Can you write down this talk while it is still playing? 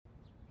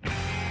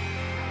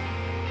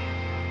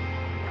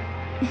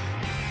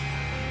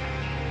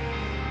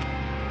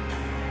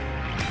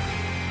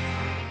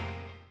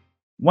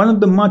One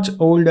of the much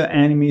older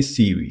anime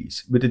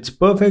series, with its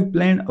perfect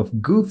blend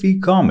of goofy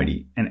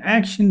comedy and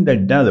action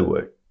that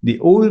delivered, The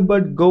Old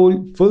But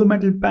Gold Full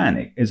Metal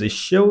Panic is a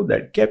show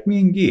that kept me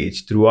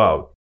engaged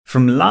throughout.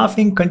 From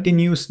laughing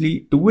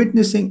continuously to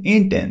witnessing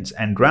intense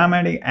and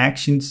dramatic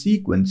action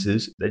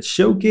sequences that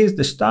showcase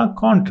the stark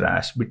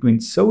contrast between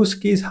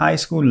Sosuke's high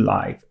school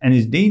life and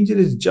his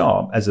dangerous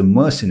job as a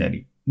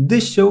mercenary,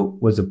 this show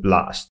was a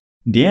blast.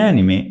 The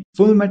anime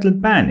Full Metal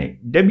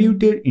Panic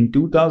debuted in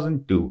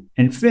 2002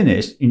 and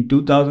finished in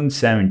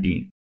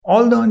 2017.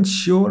 Although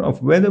unsure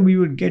of whether we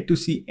would get to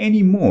see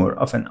any more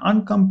of an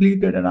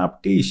uncompleted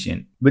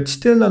adaptation, with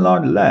still a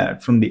lot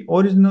left from the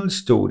original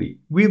story,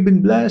 we've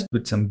been blessed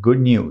with some good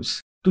news.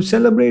 To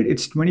celebrate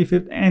its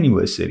 25th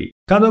anniversary,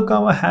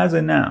 Kadokawa has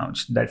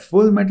announced that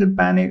Full Metal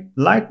Panic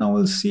light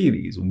novel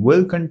series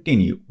will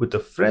continue with a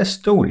fresh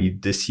story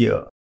this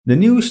year. The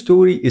new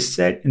story is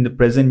set in the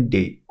present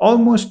day,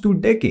 almost 2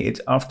 decades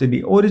after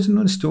the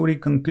original story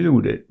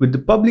concluded with the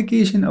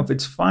publication of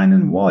its final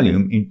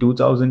volume in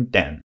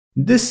 2010.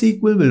 This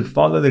sequel will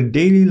follow the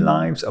daily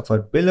lives of our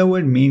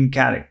beloved main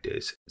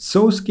characters,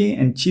 Sosuke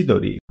and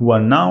Chidori, who are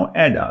now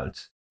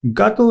adults.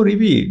 Gato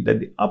revealed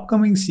that the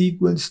upcoming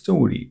sequel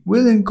story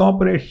will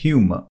incorporate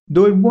humor,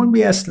 though it won't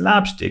be as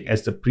slapstick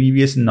as the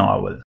previous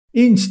novel.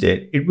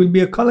 Instead, it will be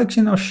a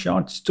collection of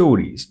short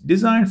stories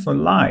designed for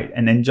light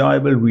and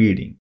enjoyable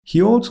reading. He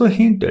also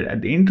hinted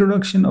at the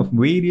introduction of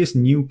various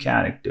new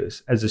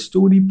characters as the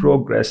story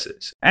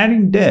progresses,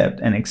 adding depth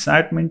and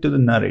excitement to the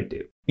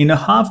narrative. In a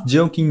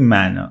half-joking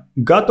manner,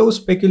 Gato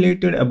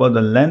speculated about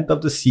the length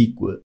of the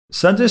sequel,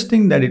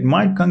 suggesting that it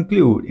might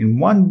conclude in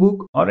 1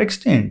 book or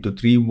extend to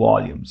 3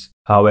 volumes.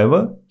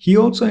 However, he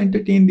also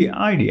entertained the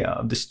idea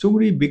of the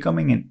story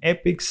becoming an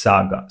epic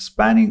saga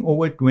spanning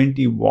over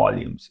 20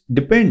 volumes,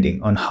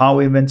 depending on how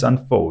events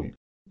unfold.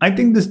 I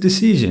think this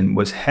decision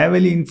was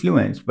heavily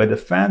influenced by the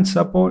fan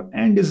support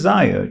and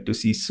desire to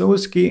see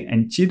Sosuke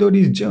and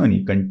Chidori's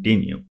journey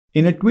continue.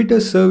 In a Twitter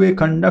survey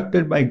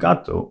conducted by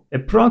Gato,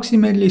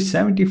 approximately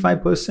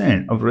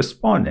 75% of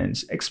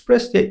respondents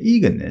expressed their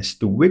eagerness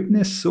to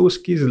witness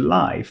Sosuke's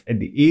life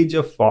at the age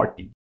of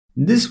 40.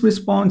 This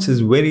response is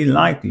very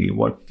likely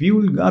what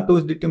fueled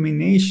Gato's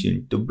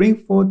determination to bring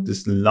forth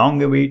this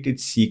long-awaited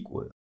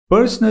sequel.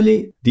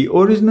 Personally, the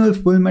original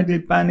Full Metal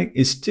Panic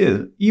is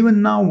still,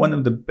 even now, one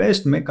of the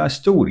best mecha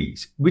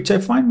stories, which I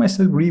find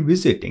myself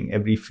revisiting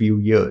every few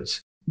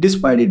years.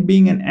 Despite it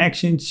being an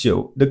action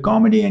show, the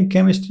comedy and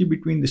chemistry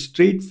between the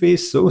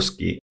straight-faced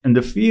Sosuke and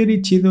the fiery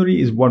Chidori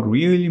is what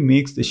really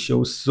makes the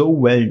show so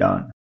well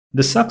done.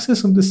 The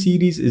success of the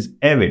series is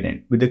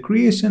evident with the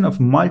creation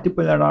of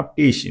multiple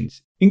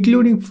adaptations,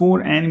 including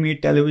 4 anime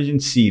television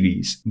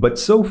series, but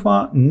so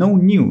far no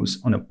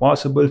news on a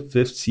possible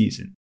 5th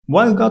season.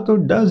 While Gato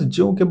does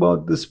joke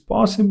about this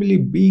possibly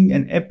being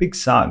an epic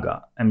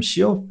saga, I'm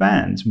sure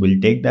fans will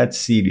take that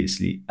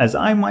seriously, as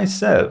I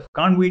myself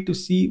can't wait to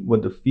see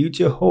what the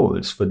future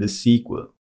holds for this sequel.